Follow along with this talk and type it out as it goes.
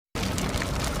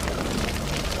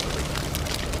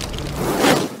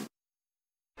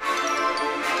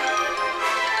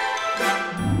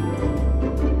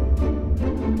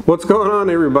What's going on,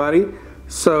 everybody?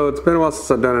 So it's been a while since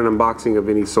I've done an unboxing of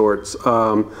any sorts,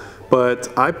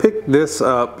 but I picked this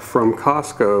up from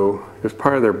Costco. It was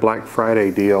part of their Black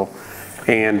Friday deal,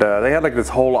 and they had like this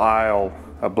whole aisle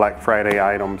of Black Friday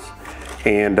items,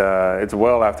 and it's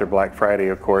well after Black Friday,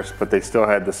 of course, but they still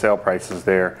had the sale prices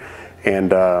there.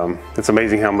 And it's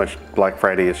amazing how much Black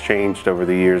Friday has changed over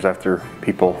the years after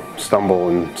people stumble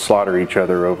and slaughter each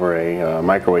other over a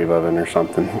microwave oven or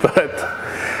something. But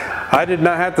I did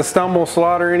not have to stumble,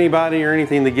 slaughter anybody or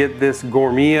anything to get this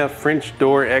Gourmia French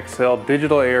Door XL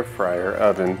digital air fryer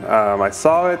oven. I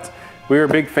saw it. We were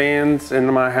big fans in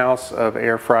my house of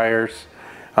air fryers.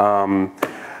 So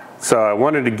I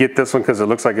wanted to get this one because it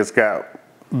looks like it's got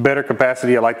better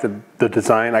capacity. I like the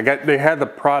design. They had the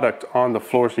product on the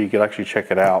floor so you could actually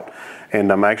check it out, and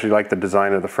I actually like the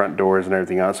design of the front doors and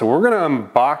everything else. So we're gonna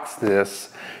unbox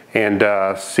this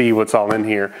and see what's all in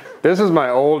here. This is my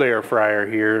old air fryer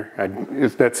here.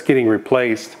 That's getting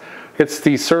replaced. It's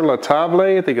the Sur La Table.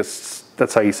 I think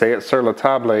that's how you say it, Sur La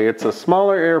Table. It's a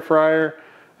smaller air fryer,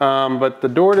 but the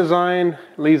door design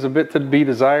leaves a bit to be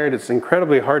desired. It's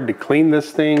incredibly hard to clean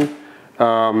this thing.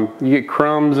 You get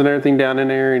crumbs and everything down in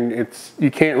there, and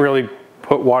you can't really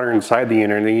put water inside the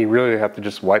inner, and then you really have to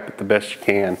just wipe it the best you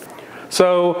can.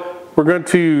 So we're going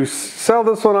to sell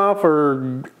this one off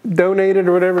or donate it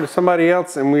or whatever to somebody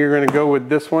else, and we're going to go with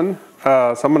this one.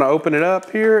 So I'm going to open it up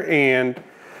here, and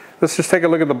let's just take a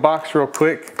look at the box real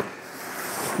quick.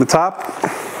 The top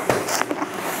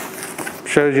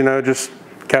shows, just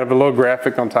kind of a little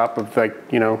graphic on top of, like,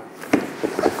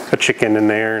 a chicken in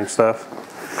there and stuff.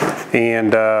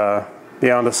 And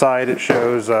yeah, on the side it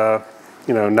shows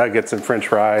nuggets and French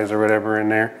fries or whatever in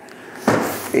there.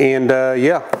 And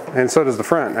yeah, and so does the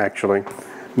front actually.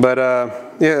 But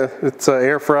yeah, it's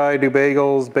air fry, do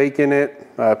bagels, bake in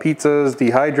it, pizzas,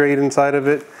 dehydrate inside of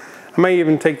it. I may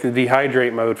even take the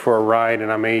dehydrate mode for a ride,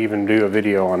 and I may even do a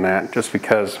video on that just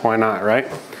because, why not, right?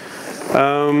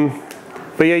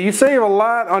 But yeah, you save a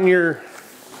lot on your,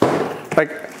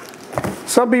 like,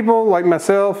 some people, like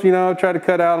myself, try to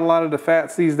cut out a lot of the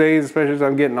fats these days, especially as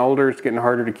I'm getting older. It's getting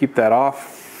harder to keep that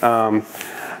off.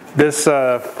 This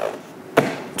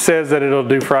says that it'll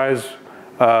do fries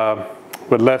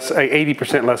with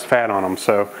 80% less fat on them.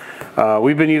 So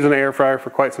we've been using an air fryer for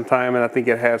quite some time, and I think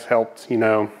it has helped,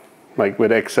 like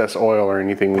with excess oil or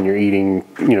anything when you're eating,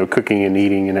 cooking and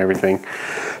eating and everything.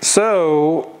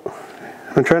 So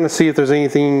I'm trying to see if there's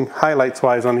anything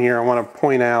highlights-wise on here I want to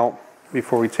point out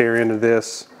before we tear into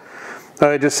this.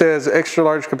 It just says extra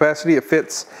large capacity. It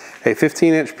fits a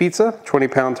 15-inch pizza,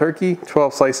 20-pound turkey,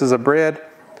 12 slices of bread,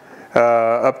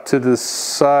 up to the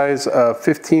size of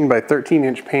 15 by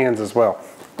 13-inch pans as well.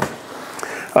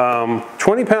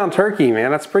 20-pound turkey, man,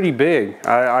 that's pretty big.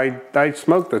 I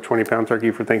smoked a 20-pound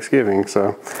turkey for Thanksgiving,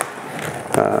 so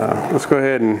let's go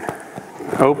ahead and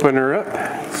open her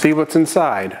up, see what's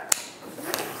inside.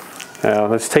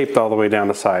 It's taped all the way down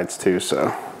the sides too,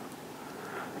 so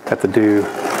have to do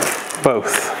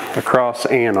both across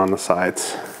and on the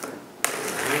sides.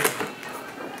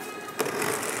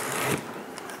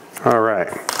 All right,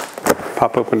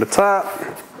 pop open the top.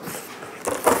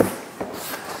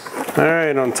 All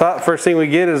right, on top, first thing we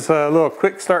get is a little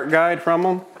quick start guide from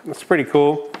them. That's pretty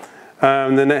cool.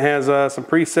 Then it has some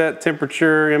preset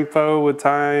temperature info with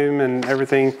time and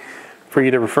everything for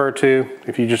you to refer to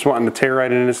if you just want to tear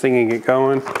right into this thing and get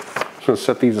going. Just gonna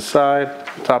set these aside.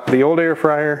 Top of the old air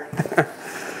fryer.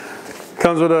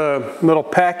 Comes with a little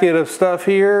packet of stuff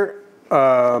here.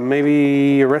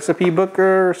 Maybe a recipe book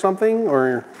or something,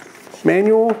 or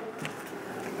manual.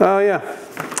 Oh yeah,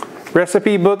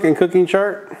 recipe book and cooking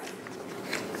chart.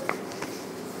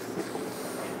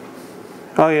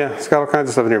 Oh yeah, it's got all kinds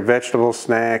of stuff in here. Vegetables,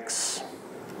 snacks,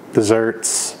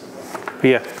 desserts. But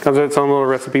yeah, comes with its own little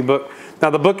recipe book.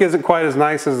 Now the book isn't quite as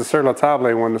nice as the Sur La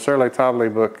Table one. The Sur La Table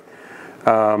book,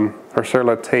 or Sur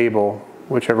La Table,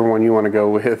 whichever one you want to go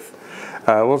with.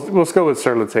 We'll go with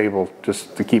Sur La Table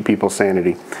just to keep people's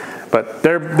sanity. But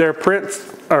their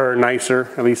prints are nicer,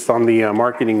 at least on the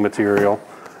marketing material.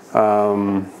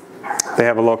 They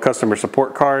have a little customer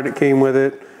support card that came with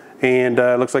it, and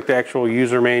it looks like the actual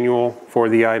user manual for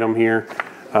the item here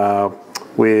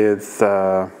with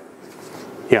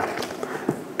yeah,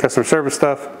 customer service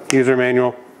stuff, user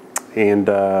manual, and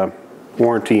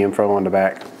warranty info on the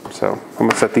back. So I'm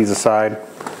gonna set these aside,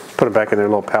 put it back in their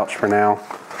little pouch for now.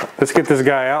 Let's get this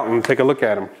guy out and take a look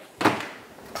at him.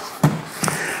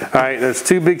 All right, there's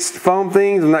two big foam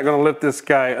things. I'm not gonna lift this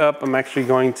guy up. I'm actually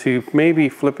going to maybe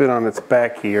flip it on its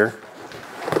back here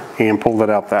and pull it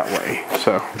out that way.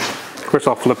 So, of course,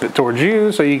 I'll flip it towards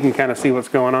you so you can kind of see what's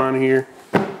going on here.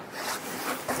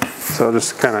 So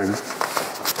just kind of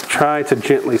try to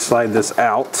gently slide this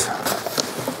out.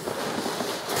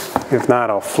 If not,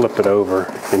 I'll flip it over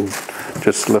and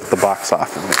just lift the box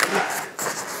off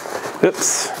of it.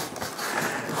 Oops.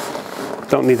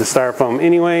 Don't need the styrofoam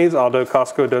anyways, although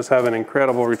Costco does have an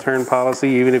incredible return policy,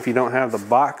 even if you don't have the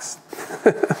box.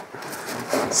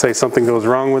 Say something goes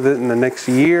wrong with it in the next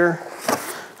year,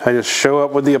 I just show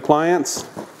up with the appliance,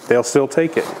 they'll still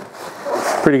take it.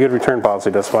 Pretty good return policy,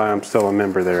 that's why I'm still a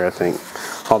member there, I think.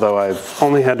 Although I've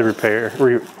only had to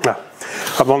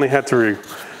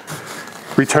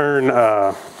return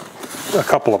a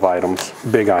couple of items,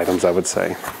 big items I would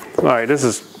say. All right, this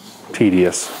is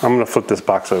tedious. I'm gonna flip this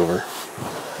box over.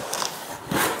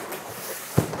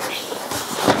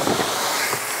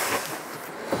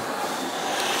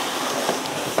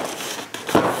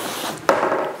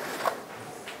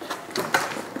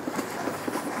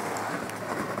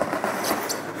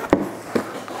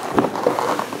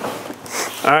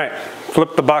 All right,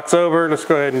 flip the box over. Let's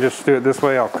go ahead and just do it this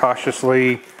way. I'll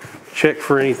cautiously check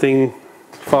for anything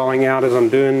falling out as I'm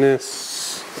doing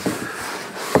this.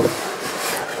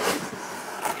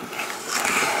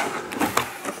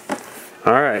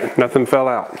 All right, nothing fell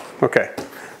out. Okay,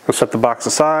 we'll set the box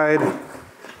aside.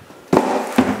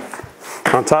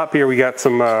 On top here we got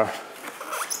some, or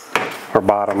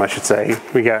bottom I should say,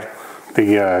 we got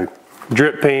the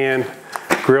drip pan,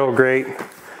 grill grate.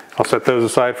 I'll set those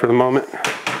aside for the moment.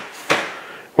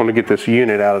 I want to get this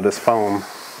unit out of this foam.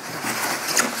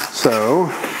 So,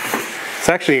 it's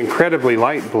actually incredibly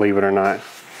light, believe it or not.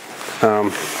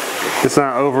 It's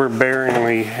not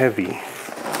overbearingly heavy.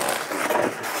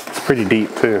 It's pretty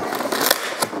deep too.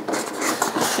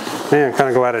 Man, I'm kind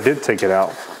of glad I did take it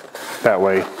out that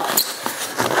way.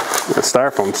 The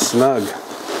styrofoam's snug.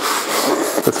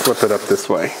 Let's flip it up this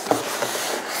way.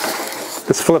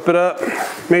 Let's flip it up.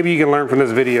 Maybe you can learn from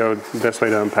this video the best way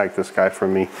to unpack this guy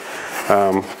from me.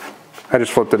 I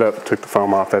just flipped it up, took the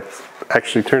foam off. That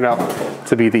actually turned out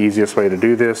to be the easiest way to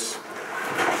do this.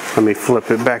 Let me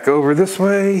flip it back over this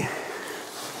way.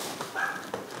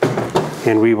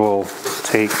 And we will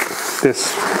take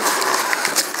this,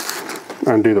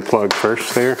 undo the plug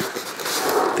first there.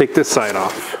 Take this side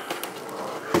off.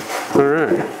 All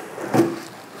right.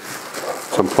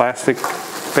 Some plastic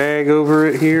bag over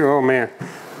it here. Oh man,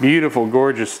 beautiful,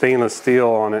 gorgeous stainless steel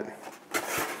on it.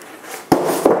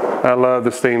 I love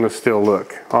the stainless steel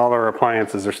look. All our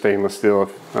appliances are stainless steel,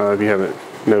 if you haven't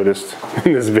noticed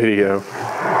in this video.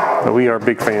 But we are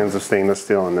big fans of stainless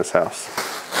steel in this house.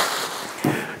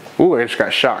 Ooh, I just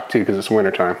got shocked too because it's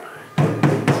wintertime.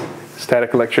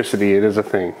 Static electricity, it is a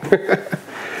thing.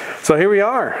 So here we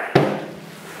are.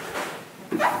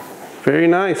 Very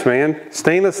nice, man.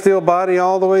 Stainless steel body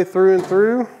all the way through and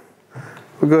through.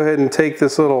 We'll go ahead and take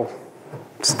this little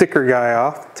sticker guy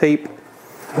off, tape,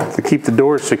 to keep the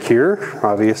doors secure,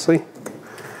 obviously.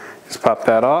 Just pop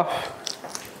that off.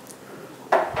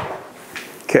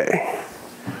 Okay.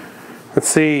 Let's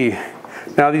see.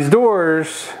 Now these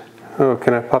doors, oh,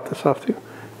 can I pop this off too?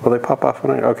 Will they pop off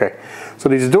when I, okay. So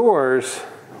these doors,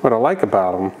 what I like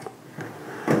about them,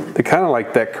 they're kind of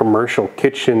like that commercial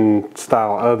kitchen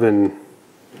style oven.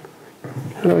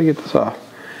 How do I get this off?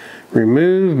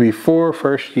 Remove before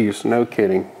first use, no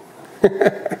kidding.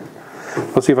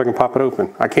 Let's see if I can pop it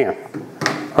open. I can.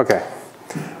 Okay.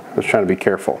 I was trying to be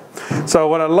careful. So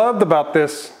what I loved about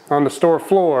this on the store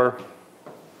floor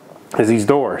is these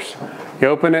doors. You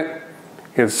open it,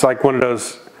 it's like one of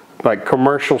those like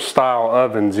commercial style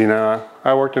ovens, you know.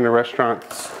 I worked in a restaurant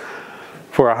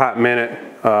for a hot minute,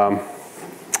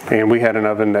 and we had an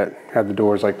oven that had the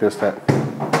doors like this that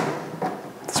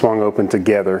swung open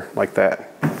together like that.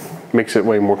 Makes it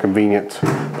way more convenient.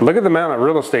 But look at the amount of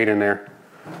real estate in there.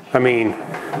 I mean,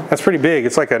 that's pretty big.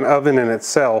 It's like an oven in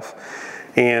itself.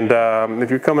 And if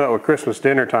you're coming out with Christmas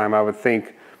dinner time, I would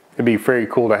think it'd be very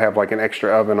cool to have like an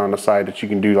extra oven on the side that you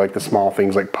can do like the small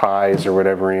things like pies or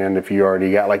whatever in, if you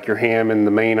already got like your ham in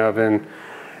the main oven.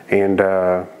 And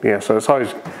yeah, so it's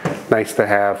always nice to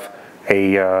have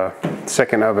a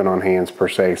second oven on hands per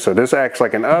se. So this acts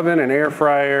like an oven, an air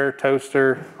fryer,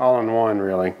 toaster, all in one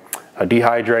really. A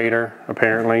dehydrator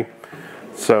apparently.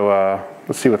 So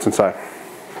let's see what's inside.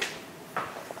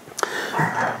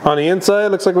 On the inside,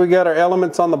 looks like we got our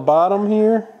elements on the bottom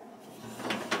here.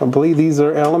 I believe these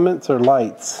are elements or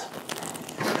lights.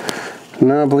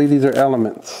 No, I believe these are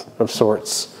elements of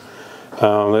sorts. They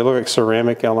look like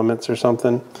ceramic elements or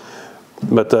something.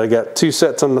 But I got two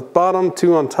sets on the bottom,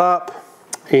 two on top,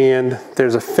 and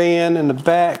there's a fan in the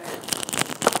back.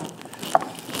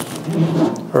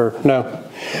 Or no,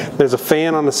 there's a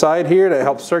fan on the side here that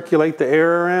helps circulate the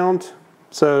air around.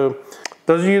 So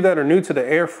those of you that are new to the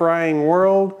air frying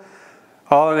world,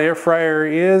 All an air fryer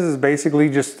is basically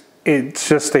just, it's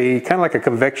just a kind of like a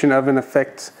convection oven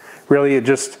effect. Really, it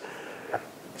just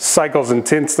cycles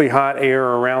intensely hot air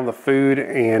around the food,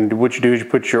 and what you do is you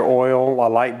put your oil, a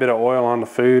light bit of oil on the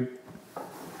food,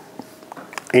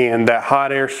 and that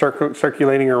hot air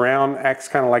circulating around acts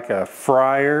kind of like a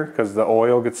fryer, because the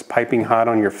oil gets piping hot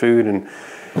on your food and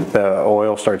the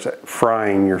oil starts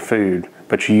frying your food,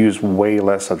 but you use way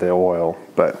less of the oil.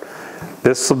 But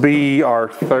this will be our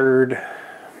third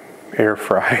air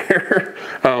fryer.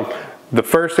 The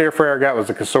first air fryer I got was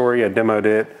a Cosori. I demoed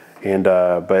it, and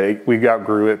but we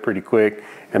outgrew it pretty quick.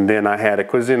 And then I had a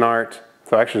Cuisinart.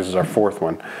 So actually, this is our fourth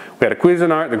one. We had a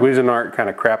Cuisinart. The Cuisinart kind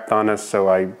of crapped on us, so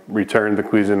I returned the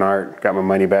Cuisinart, got my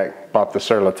money back, bought the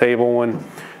Sur La Table one.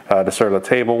 The Sur La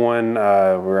Table one,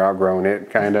 we're outgrowing it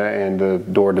kind of, and the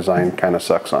door design kind of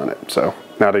sucks on it. So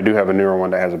now they do have a newer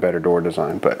one that has a better door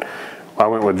design, but I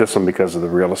went with this one because of the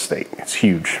real estate. It's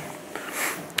huge.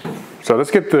 So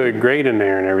let's get the grate in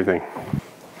there and everything.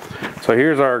 So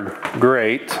here's our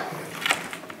grate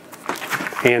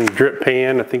and drip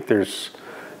pan. I think there's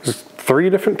 3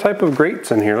 different type of grates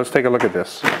in here. Let's take a look at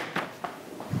this.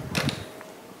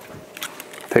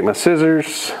 Take my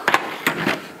scissors,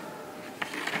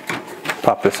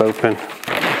 pop this open,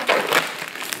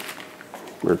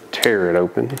 or tear it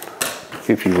open,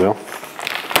 if you will.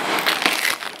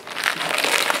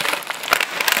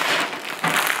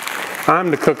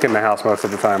 I'm the cook in the house most of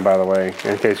the time, by the way,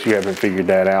 in case you haven't figured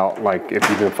that out. Like, if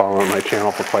you've been following my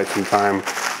channel for quite some time,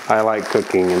 I like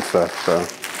cooking and stuff, so,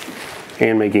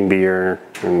 and making beer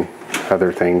and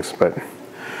other things. But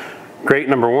grate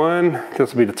number 1,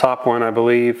 this will be the top one, I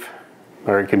believe,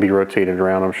 or it can be rotated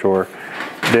around, I'm sure.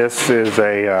 This is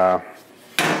a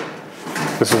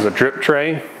drip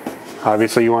tray.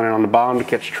 Obviously, you want it on the bottom to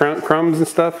catch crumbs and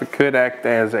stuff. It could act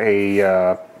as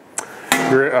a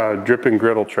drip and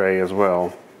griddle tray as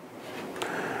well.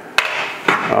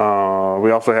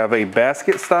 We also have a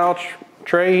basket style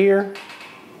tray here.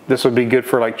 This would be good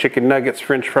for like chicken nuggets,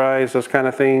 french fries, those kind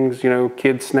of things, you know,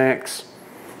 kids snacks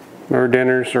or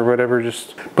dinners or whatever.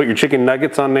 Just put your chicken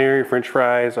nuggets on there, your french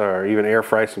fries, or even air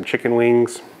fry some chicken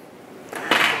wings.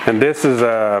 And this is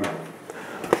the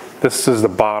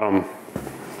bottom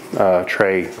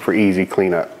tray for easy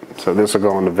cleanup. So this will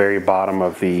go on the very bottom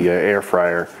of the air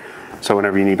fryer. So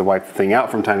whenever you need to wipe the thing out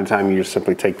from time to time, you just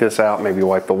simply take this out, maybe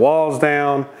wipe the walls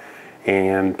down,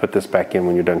 and put this back in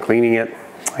when you're done cleaning it,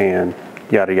 and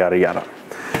yada, yada, yada.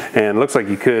 And it looks like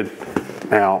you could,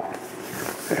 now,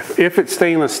 if it's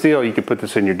stainless steel, you could put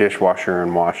this in your dishwasher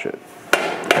and wash it.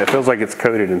 It feels like it's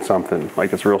coated in something,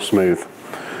 like it's real smooth.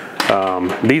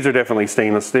 These are definitely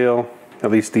stainless steel,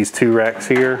 at least these 2 racks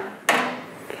here.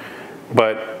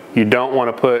 But you don't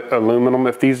want to put aluminum.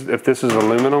 If this is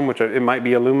aluminum, which it might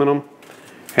be aluminum,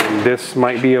 and this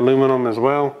might be aluminum as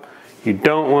well, you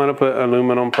don't want to put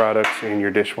aluminum products in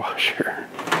your dishwasher.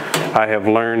 I have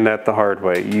learned that the hard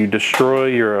way. You destroy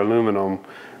your aluminum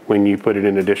when you put it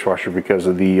in the dishwasher because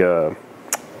of the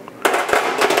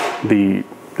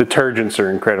detergents are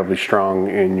incredibly strong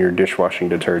in your dishwashing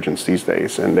detergents these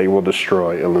days, and they will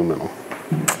destroy aluminum.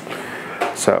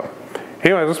 So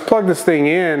anyway, let's plug this thing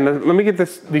in. Let me get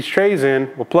these trays in.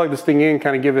 We'll plug this thing in,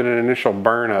 kind of give it an initial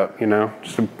burn up, you know,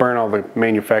 just to burn all the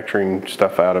manufacturing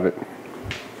stuff out of it.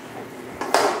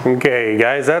 Okay,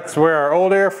 guys, that's where our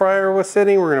old air fryer was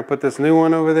sitting. We're gonna put this new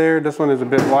one over there. This one is a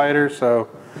bit lighter, so.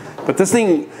 But this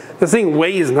thing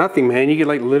weighs nothing, man. You can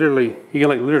like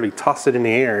literally toss it in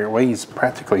the air. It weighs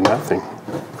practically nothing.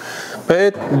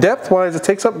 But depth-wise, it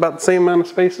takes up about the same amount of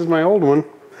space as my old one.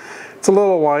 It's a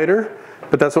little wider,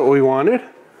 but that's what we wanted.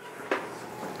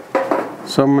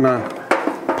 So I'm gonna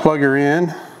plug her in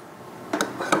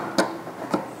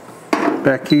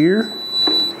back here.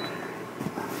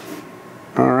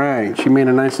 All right, she made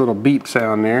a nice little beep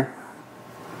sound there.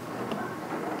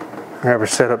 I have her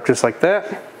set up just like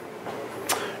that.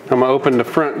 I'm gonna open the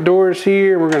front doors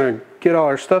here. We're gonna get all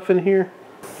our stuff in here.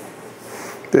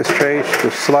 This tray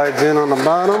just slides in on the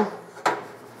bottom,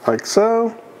 like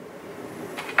so.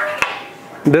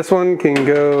 This one can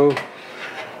go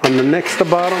on the next to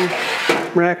bottom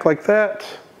rack like that.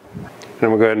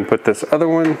 And we'll go ahead and put this other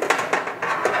one.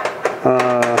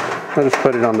 I'll just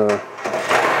put it on the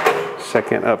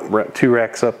second up, 2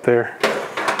 racks up there.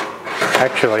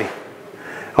 Actually,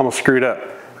 almost screwed up.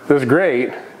 This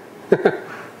grate,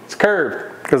 it's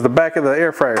curved because the back of the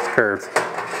air fryer is curved.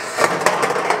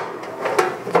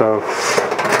 So,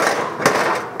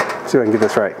 see if I can get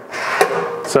this right.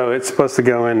 So it's supposed to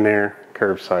go in there,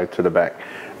 curved side to the back.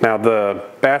 Now the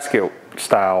basket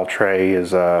style tray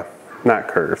is not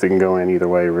curved. It can go in either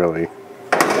way, really.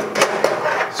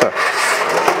 So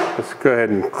let's go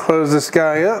ahead and close this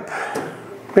guy up.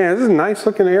 Man, this is a nice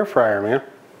looking air fryer, man.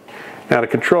 Now the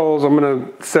controls, I'm gonna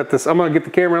set this, I'm gonna get the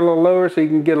camera a little lower so you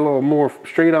can get a little more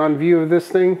straight on view of this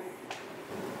thing.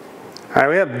 All right,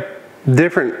 we have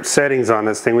different settings on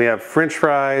this thing. We have French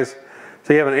fries.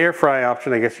 So you have an air fry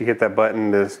option. I guess you hit that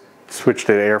button to switch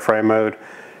to the air fry mode.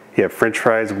 You have French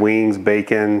fries, wings,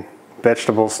 bacon,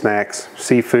 vegetables, snacks,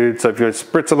 seafood. So if you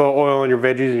spritz a little oil on your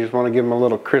veggies and you just want to give them a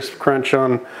little crisp crunch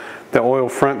on the oil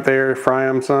front there, fry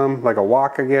them some, like a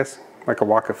wok, I guess, like a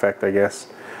wok effect, I guess.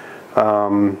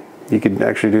 You can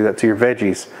actually do that to your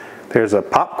veggies. There's a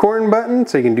popcorn button,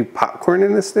 so you can do popcorn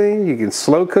in this thing. You can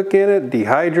slow cook in it,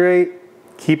 dehydrate,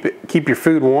 keep your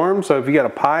food warm. So if you got a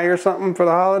pie or something for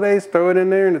the holidays, throw it in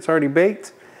there and it's already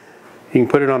baked. You can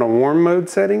put it on a warm mode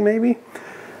setting maybe.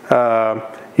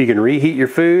 You can reheat your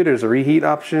food. There's a reheat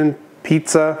option.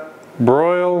 Pizza,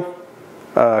 broil,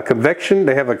 convection.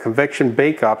 They have a convection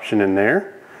bake option in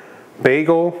there.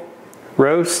 Bagel,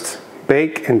 roast,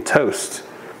 bake, and toast.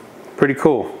 Pretty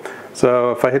cool.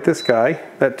 So if I hit this guy,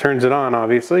 that turns it on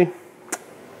obviously.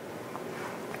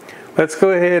 Let's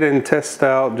go ahead and test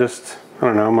out just, I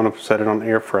don't know, I'm gonna set it on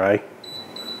air fry.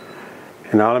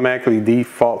 And automatically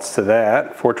defaults to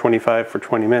that, 425 for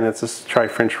 20 minutes. Let's try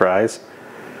French fries.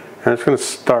 I'm just gonna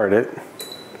start it.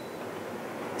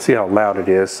 See how loud it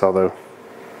is, although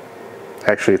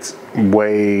actually it's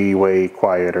way, way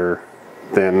quieter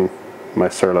than my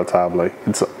sur la table.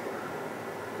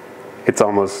 It's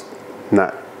almost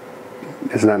not,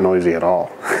 it's not noisy at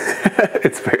all.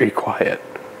 It's very quiet.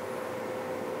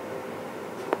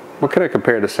 What can I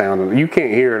compare the sound? You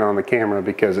can't hear it on the camera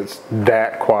because it's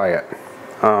that quiet.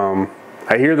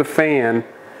 I hear the fan,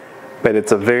 but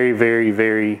it's a very, very,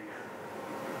 very,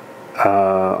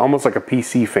 almost like a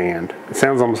PC fan. It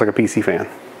sounds almost like a PC fan.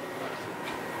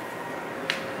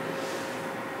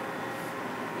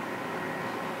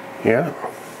 Yeah.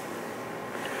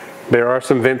 There are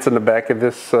some vents in the back of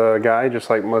this guy, just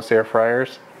like most air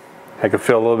fryers. I can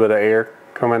feel a little bit of air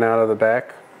coming out of the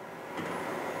back.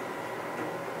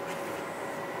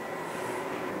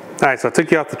 Alright, so I took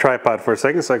you off the tripod for a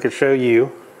second so I could show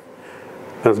you.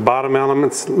 Those bottom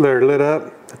elements, they're lit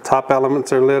up. The top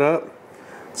elements are lit up.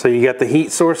 So you got the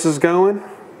heat sources going.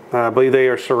 I believe they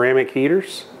are ceramic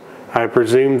heaters. I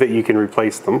presume that you can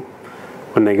replace them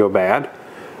when they go bad.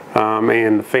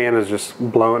 And the fan is just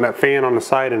blowing. That fan on the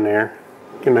side in there,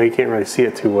 you know, you can't really see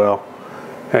it too well.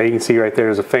 You can see right there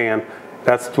is a fan.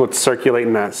 That's what's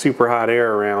circulating that super hot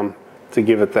air around to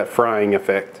give it that frying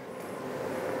effect.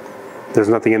 There's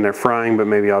nothing in there frying, but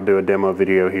maybe I'll do a demo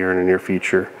video here in the near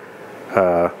future.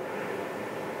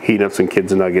 Heating up some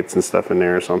kids' nuggets and stuff in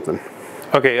there or something.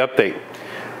 Okay, update.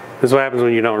 This is what happens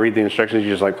when you don't read the instructions.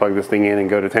 You just like plug this thing in and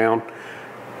go to town.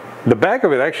 The back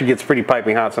of it actually gets pretty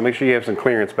piping hot, so make sure you have some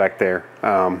clearance back there.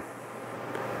 And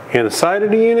the side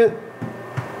of the unit,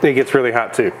 it gets really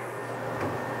hot too.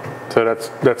 So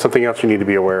that's something else you need to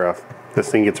be aware of. This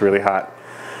thing gets really hot.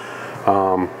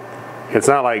 It's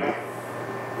not like,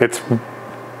 it's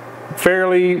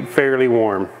fairly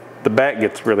warm. The back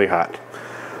gets really hot.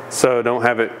 So don't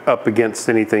have it up against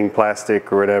anything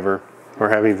plastic or whatever, or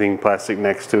have anything plastic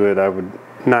next to it. I would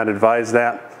not advise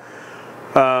that.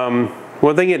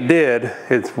 One thing it did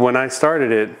is when I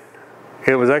started it,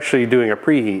 it was actually doing a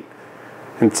preheat.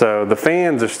 And so the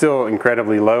fans are still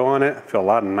incredibly low on it. I feel a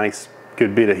lot of nice,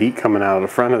 good bit of heat coming out of the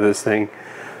front of this thing.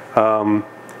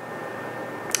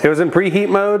 It was in preheat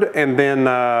mode, and then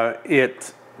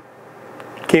it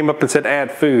came up and said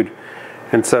add food.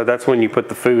 And so that's when you put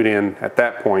the food in at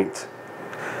that point,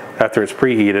 after it's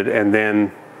preheated, and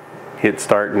then hit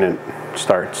start and it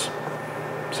starts.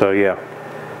 So yeah.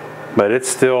 But it's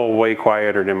still way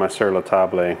quieter than my sur la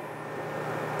table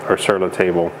or sur la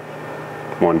table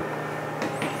one.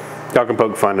 Y'all can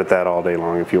poke fun at that all day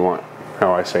long if you want,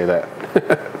 how I say that.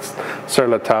 Sur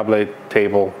la table,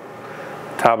 table,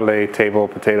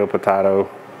 potato, potato.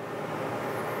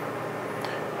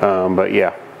 But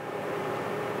yeah.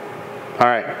 All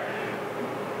right.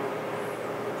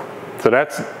 So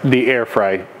that's the air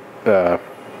fry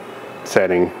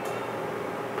setting.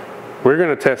 We're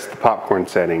going to test the popcorn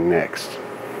setting next.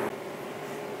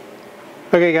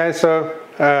 Okay guys, so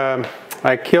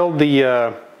I killed the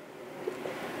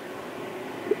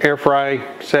air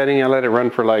fry setting. I let it run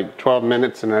for like 12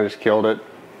 minutes and I just killed it.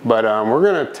 But we're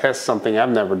going to test something I've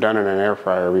never done in an air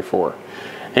fryer before.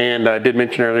 And I did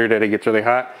mention earlier that it gets really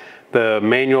hot. The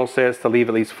manual says to leave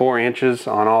at least 4 inches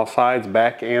on all sides,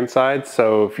 back and sides.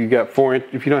 So if you got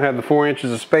if you don't have the 4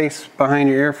 inches of space behind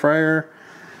your air fryer,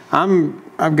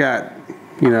 I've got,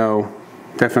 you know,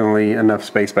 definitely enough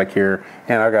space back here,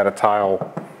 and I've got a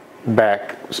tile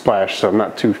backsplash, so I'm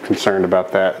not too concerned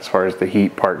about that as far as the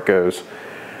heat part goes.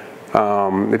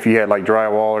 If you had like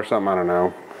drywall or something, I don't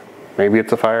know. Maybe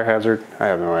it's a fire hazard. I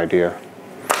have no idea.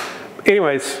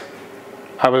 Anyways,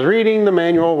 I was reading the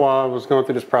manual while I was going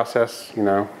through this process, you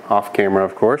know, off camera,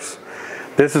 of course.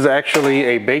 This is actually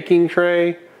a baking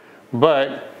tray,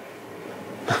 but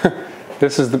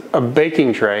this is a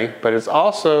baking tray, but it's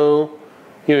also,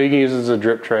 you know, you can use it as a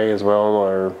drip tray as well,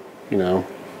 or, you know,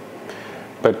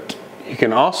 but you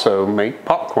can also make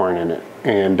popcorn in it.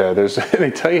 And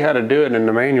they tell you how to do it in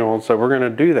the manual, so we're gonna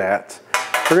do that.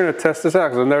 We're gonna test this out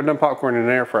because I've never done popcorn in an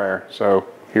air fryer. So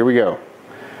here we go.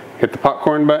 Hit the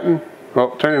popcorn button.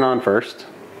 Well, turn it on first.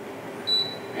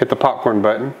 Hit the popcorn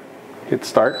button. Hit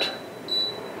start.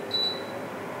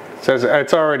 It says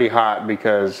it's already hot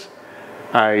because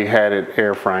I had it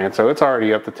air frying, so it's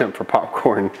already up to temp for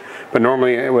popcorn. But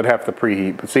normally it would have to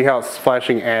preheat. But see how it's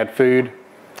flashing add food?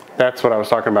 That's what I was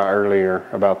talking about earlier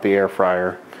about the air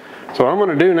fryer. So what I'm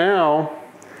gonna do now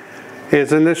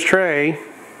is in this tray,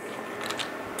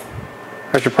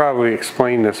 I should probably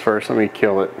explain this first. Let me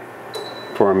kill it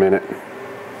for a minute.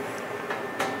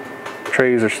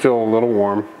 Trays are still a little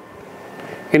warm.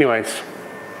 Anyways.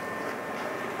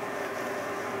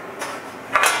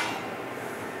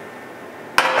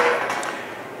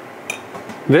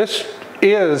 This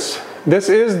is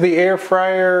the air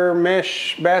fryer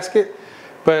mesh basket.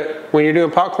 But when you're doing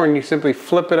popcorn, you simply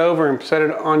flip it over and set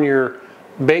it on your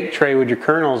bake tray with your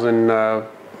kernels and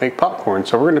make popcorn.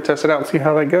 So we're gonna test it out and see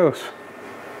how that goes.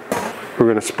 We're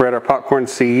gonna spread our popcorn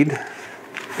seed.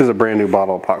 This is a brand new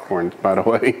bottle of popcorn, by the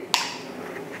way.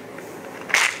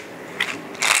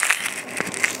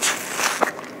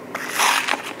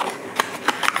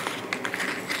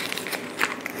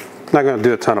 Not gonna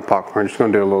do a ton of popcorn, just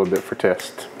gonna do a little bit for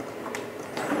test.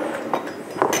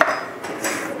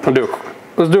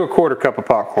 Let's do a quarter cup of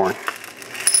popcorn.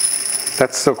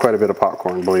 That's still quite a bit of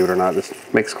popcorn, believe it or not. This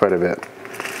makes quite a bit.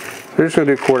 So we're just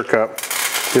gonna do a quarter cup.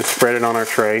 Just spread it on our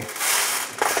tray.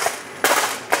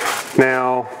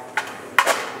 Now,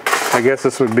 I guess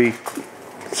this would be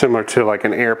similar to like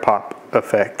an air pop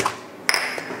effect.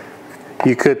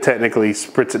 You could technically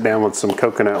spritz it down with some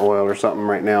coconut oil or something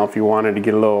right now if you wanted to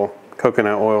get a little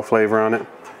coconut oil flavor on it.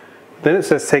 Then it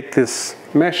says take this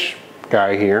mesh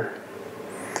guy here,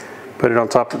 put it on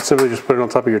top, simply just put it on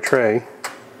top of your tray.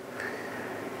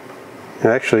 It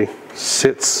actually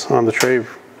sits on the tray.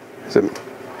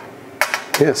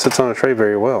 Yeah, it sits on the tray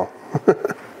very well.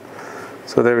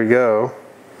 So there we go.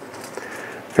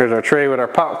 Here's our tray with our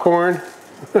popcorn.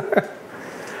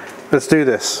 Let's do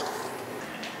this.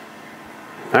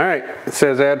 All right, it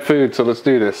says add food, so let's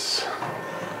do this.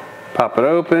 Pop it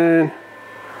open.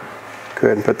 Go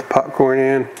ahead and put the popcorn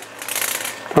in.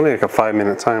 Only like a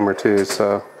 5-minute timer too,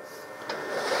 so.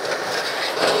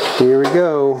 Here we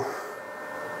go.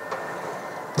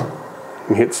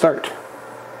 And hit start.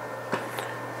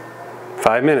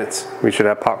 5 minutes, we should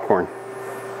have popcorn.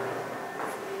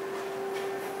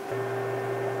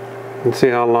 Let's see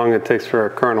how long it takes for a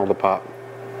kernel to pop.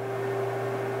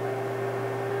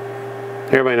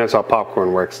 Everybody knows how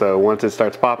popcorn works though. Once it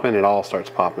starts popping, it all starts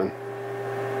popping.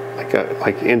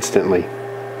 Like instantly.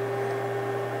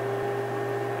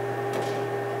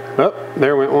 Oh,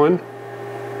 there went one.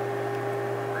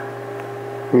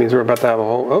 That means we're about to have a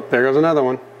whole, oh, there goes another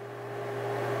one.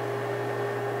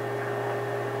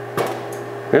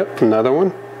 Yep, another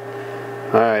one.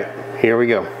 All right, here we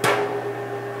go.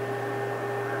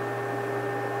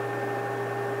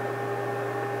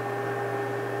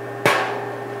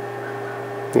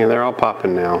 Yeah, they're all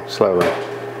popping now, slowly.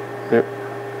 Yep.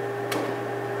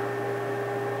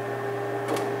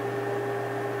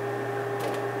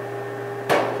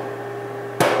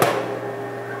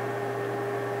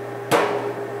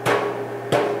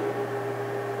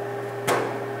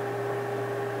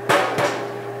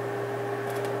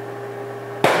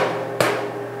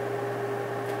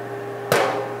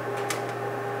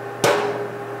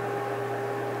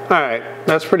 All right,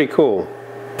 that's pretty cool.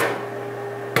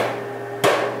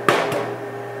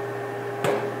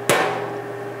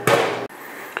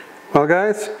 Well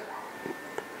guys,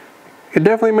 it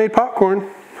definitely made popcorn.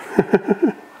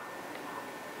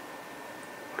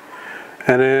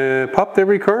 And it popped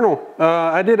every kernel.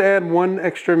 I did add 1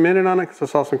 extra minute on it because I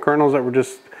saw some kernels that were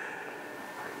just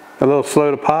a little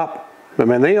slow to pop. But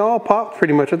man, they all popped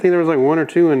pretty much. I think there was like 1 or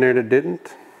 2 in there that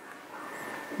didn't.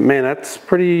 Man, that's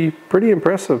pretty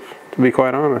impressive, to be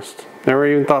quite honest. Never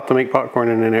even thought to make popcorn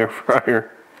in an air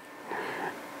fryer.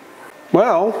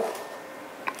 Well,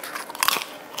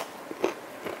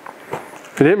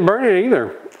 it didn't burn it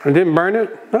either. It didn't burn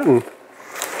it, nothing.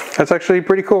 That's actually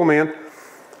pretty cool, man.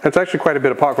 That's actually quite a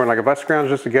bit of popcorn. Like if I scrounge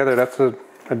this together, that's a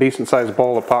decent sized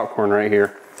bowl of popcorn right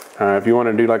here. If you want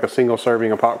to do like a single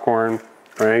serving of popcorn,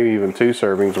 or maybe even 2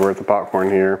 servings worth of popcorn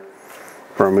here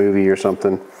for a movie or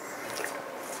something,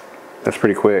 that's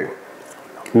pretty quick.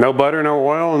 No butter, no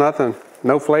oil, nothing.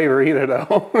 No flavor either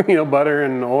though. You know, butter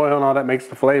and oil and all that makes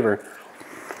the flavor.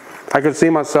 I could see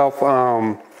myself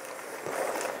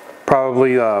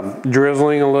probably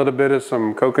drizzling a little bit of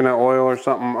some coconut oil or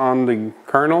something on the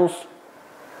kernels,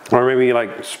 or maybe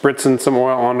like spritzing some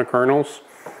oil on the kernels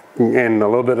and a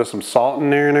little bit of some salt in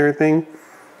there and everything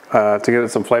to give it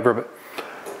some flavor. But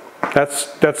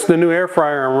that's the new air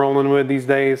fryer I'm rolling with these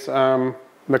days. The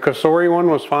Cosori one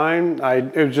was fine.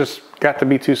 It just got to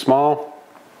be too small.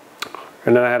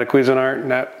 And then I had a Cuisinart,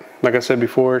 and that, like I said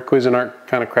before, Cuisinart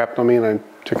kind of crapped on me and I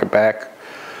took it back.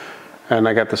 And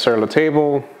I got the Sur La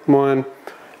Table one,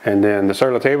 and then the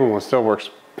Sur La Table one still works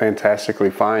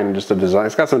fantastically fine. Just the design,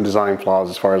 it's got some design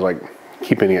flaws as far as like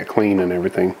keeping it clean and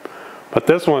everything. But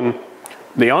this one,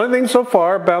 the only thing so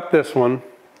far about this one,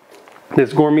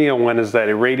 this Gourmia one, is that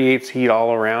it radiates heat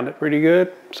all around it pretty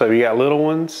good. So if you got little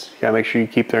ones, you gotta make sure you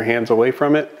keep their hands away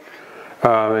from it.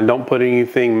 And don't put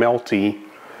anything melty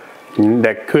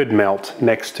that could melt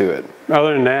next to it.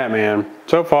 Other than that, man,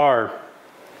 so far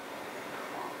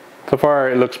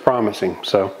it looks promising.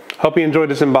 So hope you enjoyed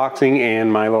this unboxing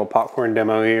and my little popcorn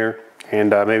demo here.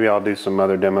 And maybe I'll do some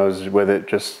other demos with it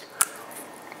just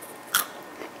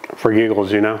for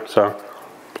giggles, you know. So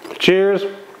cheers.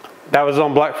 That was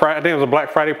on Black Friday. I think it was a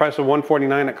Black Friday price of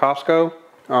 $149 at Costco.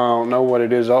 I don't know what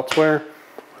it is elsewhere.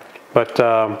 But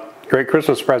great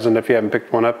Christmas present if you haven't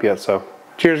picked one up yet. So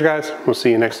cheers, guys. We'll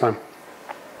see you next time.